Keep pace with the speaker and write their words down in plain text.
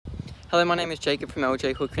Hello, my name is Jacob from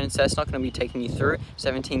LJ Hooker Cessnock, and I'll be taking you through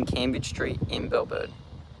 17 Cambage Street in Bellbird.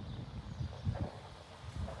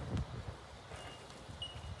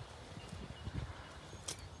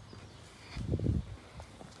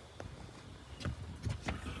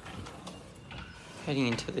 Heading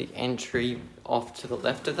into the entry off to the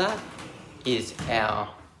left of that is our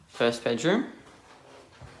first bedroom.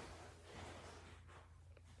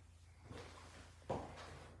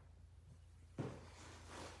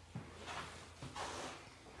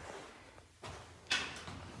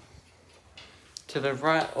 To the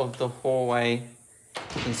right of the hallway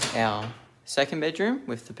is our second bedroom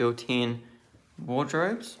with the built-in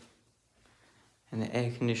wardrobes and the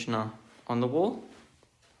air conditioner on the wall.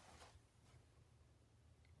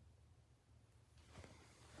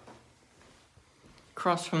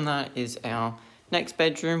 Across from that is our next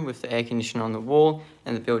bedroom with the air conditioner on the wall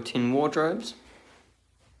and the built-in wardrobes.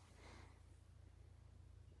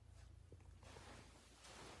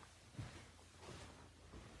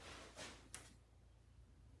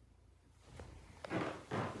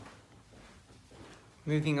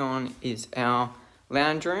 Moving on is our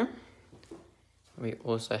lounge room. We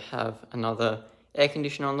also have another air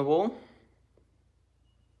conditioner on the wall.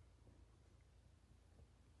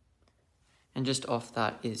 And just off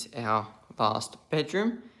that is our last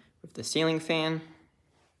bedroom with the ceiling fan.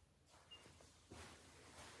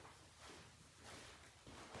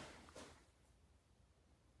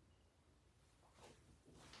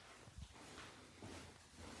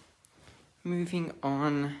 Moving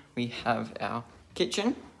on, we have our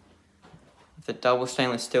kitchen with a double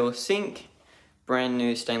stainless steel sink, brand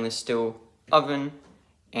new stainless steel oven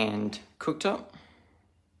and cooktop.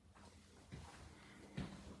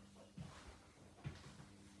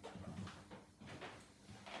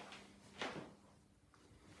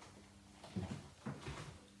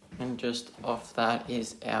 And just off that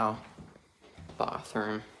is our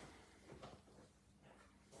bathroom.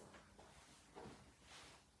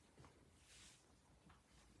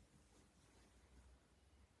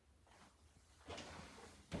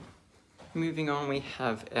 Moving on, we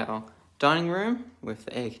have our dining room with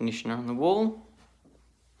the air conditioner on the wall.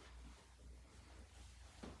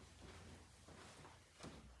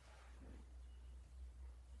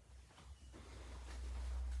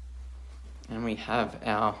 And we have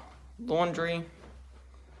our laundry.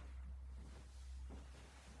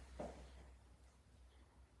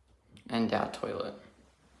 And our toilet.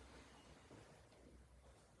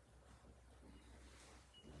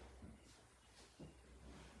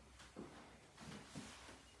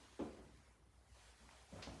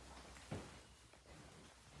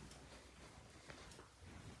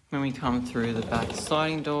 When we come through the back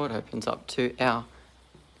sliding door, it opens up to our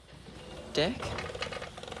deck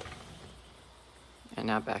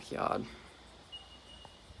and our backyard.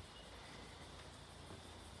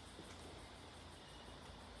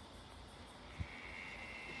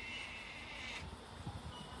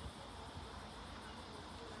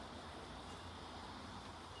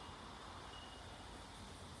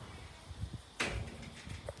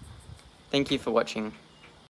 Thank you for watching.